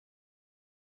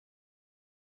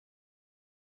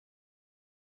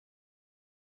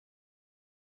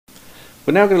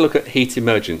We're now going to look at heat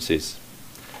emergencies.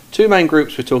 Two main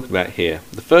groups we're talking about here.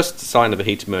 The first sign of a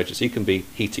heat emergency can be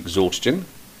heat exhaustion,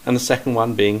 and the second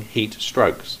one being heat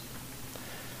strokes.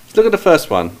 Let's look at the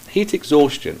first one, heat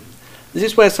exhaustion. This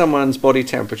is where someone's body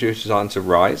temperature is starting to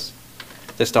rise.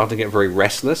 They're starting to get very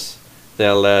restless.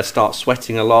 They'll start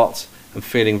sweating a lot and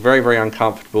feeling very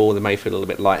uncomfortable. They may feel a little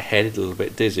bit lightheaded, a little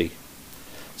bit dizzy.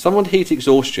 Someone with heat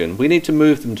exhaustion, we need to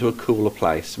move them to a cooler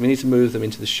place. We need to move them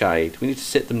into the shade. We need to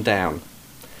sit them down.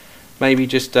 Maybe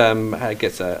just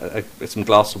get some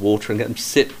glass of water and get them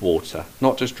sip water,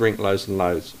 not just drink loads and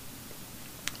loads.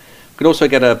 We could also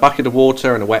get a bucket of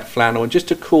water and a wet flannel, and just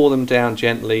to cool them down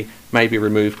gently, maybe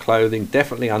remove clothing,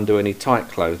 definitely undo any tight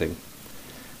clothing.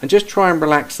 And just try and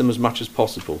relax them as much as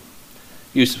possible.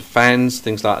 Use of fans,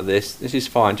 things like this is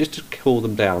fine, just to cool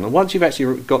them down. And once you've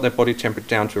actually got their body temperature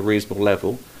down to a reasonable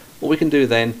level, what we can do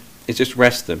then is just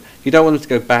rest them. You don't want them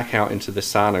to go back out into the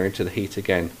sun or into the heat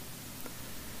again.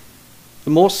 The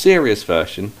more serious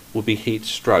version will be heat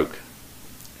stroke.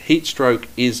 Heat stroke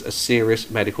is a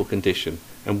serious medical condition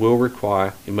and will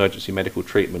require emergency medical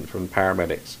treatment from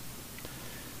paramedics.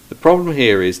 The problem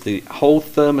here is the whole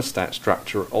thermostat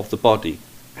structure of the body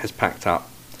has packed up.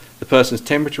 The person's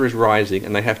temperature is rising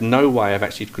and they have no way of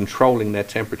actually controlling their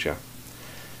temperature.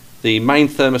 The main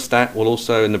thermostat will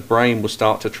also, in the brain, will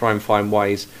start to try and find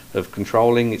ways of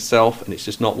controlling itself, and it's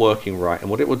just not working right. And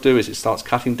what it will do is it starts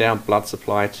cutting down blood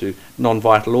supply to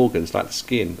non-vital organs like the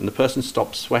skin, and the person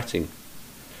stops sweating.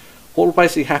 What will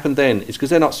basically happen then is because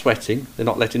they're not sweating, they're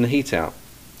not letting the heat out.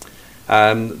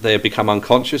 They become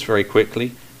unconscious very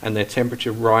quickly, and their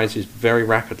temperature rises very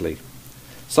rapidly.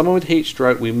 Someone with heat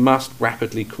stroke, we must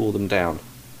rapidly cool them down.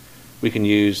 We can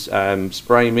use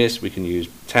spray mist, we can use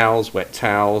towels, wet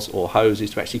towels or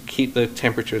hoses to actually keep the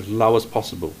temperature as low as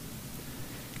possible.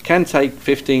 It can take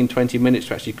 15-20 minutes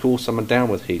to actually cool someone down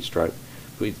with heat stroke.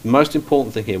 But the most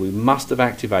important thing here, we must have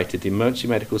activated the emergency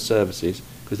medical services,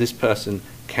 because this person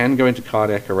can go into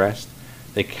cardiac arrest,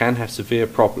 they can have severe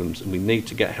problems, and we need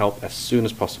to get help as soon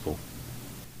as possible.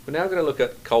 We're now going to look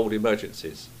at cold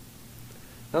emergencies.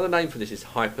 Another name for this is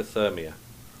hypothermia.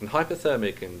 And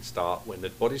hypothermia can start when the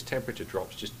body's temperature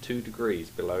drops just 2 degrees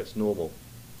below its normal.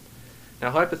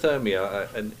 Now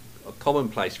hypothermia, a common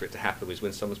place for it to happen is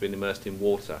when someone's been immersed in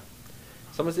water.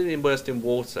 If someone's been immersed in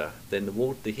water, then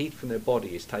the heat from their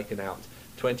body is taken out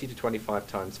 20 to 25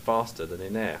 times faster than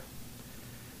in air.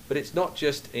 But it's not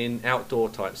just in outdoor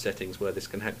type settings where this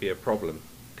can be a problem.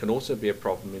 It can also be a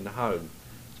problem in the home.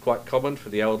 It's quite common for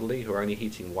the elderly who are only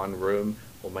heating one room,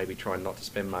 or maybe trying not to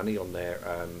spend money on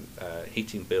their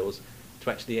heating bills,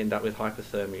 to actually end up with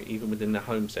hypothermia even within the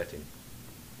home setting.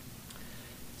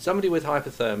 Somebody with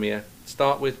hypothermia,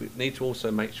 we need to also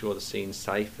make sure the scene's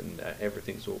safe and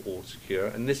everything's all secure.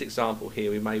 In this example here,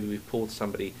 we've pulled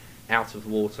somebody out of the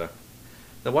water.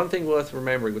 Now one thing worth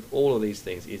remembering with all of these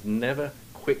things is never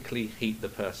quickly heat the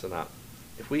person up.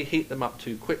 If we heat them up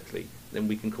too quickly, then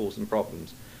we can cause them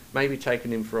problems. Maybe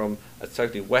taking him from a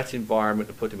totally wet environment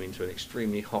to put him into an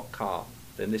extremely hot car,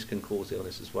 then this can cause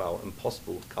illness as well and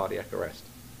possible cardiac arrest.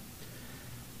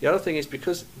 The other thing is,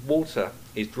 because water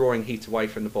is drawing heat away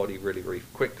from the body really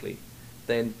quickly,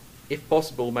 then if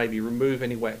possible maybe remove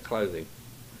any wet clothing.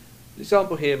 The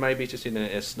example here maybe just in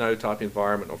a snow type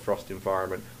environment or frost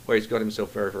environment where he's got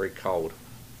himself very cold.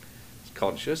 He's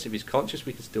conscious. If he's conscious,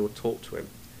 we can still talk to him.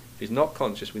 If he's not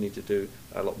conscious, we need to do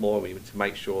a lot more to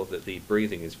make sure that the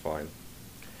breathing is fine.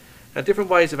 Now,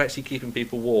 different ways of actually keeping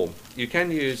people warm. You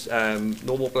can use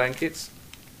normal blankets,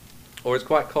 or it's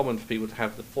quite common for people to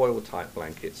have the foil type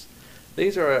blankets.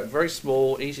 These are very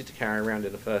small, easy to carry around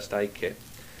in a first aid kit,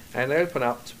 and they open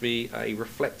up to be a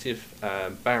reflective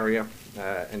barrier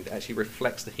and actually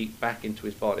reflects the heat back into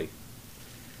his body.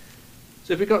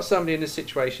 So if we've got somebody in this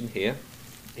situation here,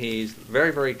 he's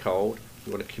very cold,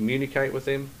 we want to communicate with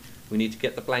him, we need to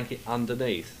get the blanket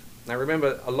underneath. Now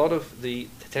remember, a lot of the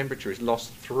temperature is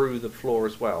lost through the floor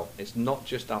as well. It's not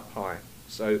just up high.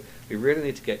 So we really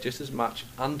need to get just as much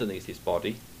underneath his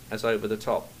body as over the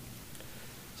top.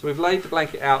 So we've laid the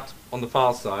blanket out on the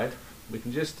far side. We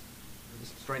can just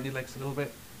straighten your legs a little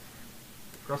bit,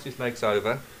 cross his legs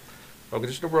over. I'm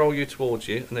just going to roll you towards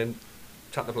you and then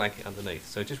tuck the blanket underneath.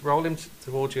 So just roll him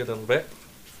towards you a little bit.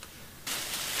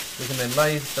 We can then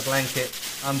lay the blanket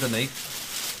underneath.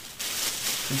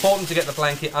 It's important to get the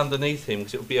blanket underneath him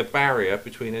because it will be a barrier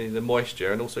between any of the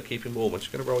moisture and also keep him warm. I'm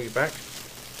just going to roll you back.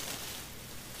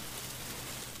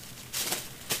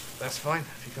 That's fine,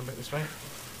 if you come back this way.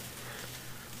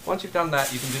 Once you've done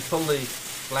that, you can just pull the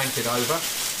blanket over,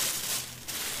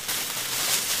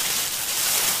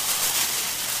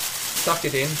 tuck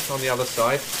it in on the other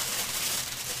side,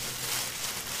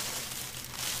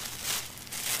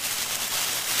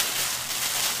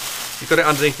 You've got it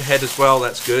underneath the head as well,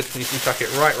 that's good. And you can tuck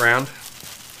it right round.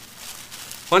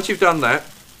 Once you've done that,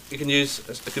 you can use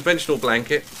a conventional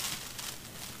blanket.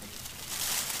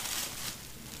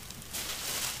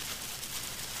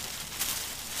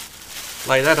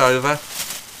 Lay that over.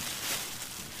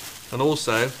 And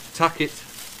also tuck it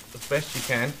as best you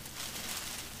can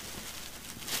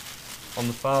on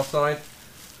the far side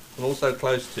and also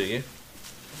close to you.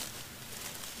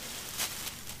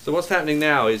 So what's happening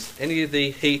now is any of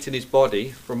the heat in his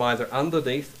body from either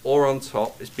underneath or on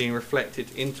top is being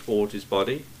reflected in towards his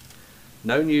body.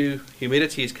 No new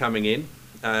humidity is coming in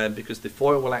because the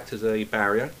foil will act as a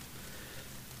barrier.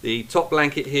 The top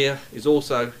blanket here is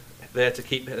also there to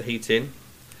keep the heat in.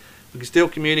 We can still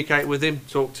communicate with him,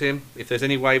 talk to him. If there's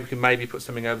any way we can maybe put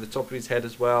something over the top of his head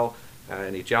as well,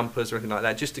 any jumpers or anything like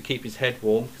that, just to keep his head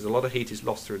warm, because a lot of heat is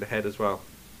lost through the head as well.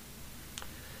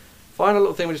 Final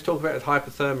little thing we just talk about with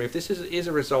hypothermia. If this is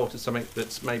a result of something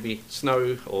that's maybe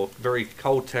snow or very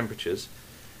cold temperatures,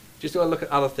 just got to look at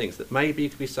other things that maybe you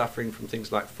could be suffering from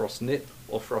things like frost nip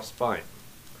or frostbite.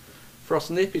 Frost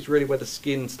nip is really where the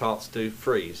skin starts to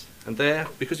freeze, and there,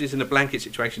 because it's in a blanket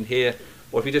situation here,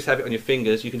 or if you just have it on your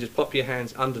fingers, you can just pop your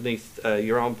hands underneath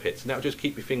your armpits and that will just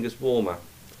keep your fingers warmer.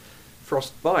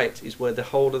 Frostbite is where the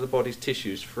whole of the body's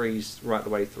tissues freeze right the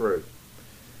way through.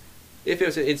 If it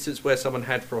was an instance where someone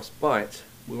had frostbite,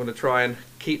 we want to try and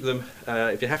keep them,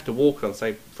 if you have to walk on,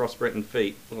 say, frostbitten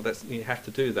feet, well, you have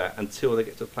to do that until they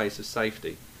get to a place of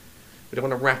safety. We don't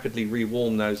want to rapidly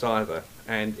rewarm those either,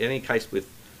 and in any case with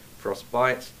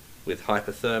frostbite, with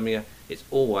hypothermia, it's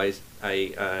always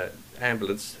a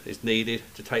ambulance is needed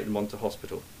to take them on to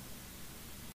hospital.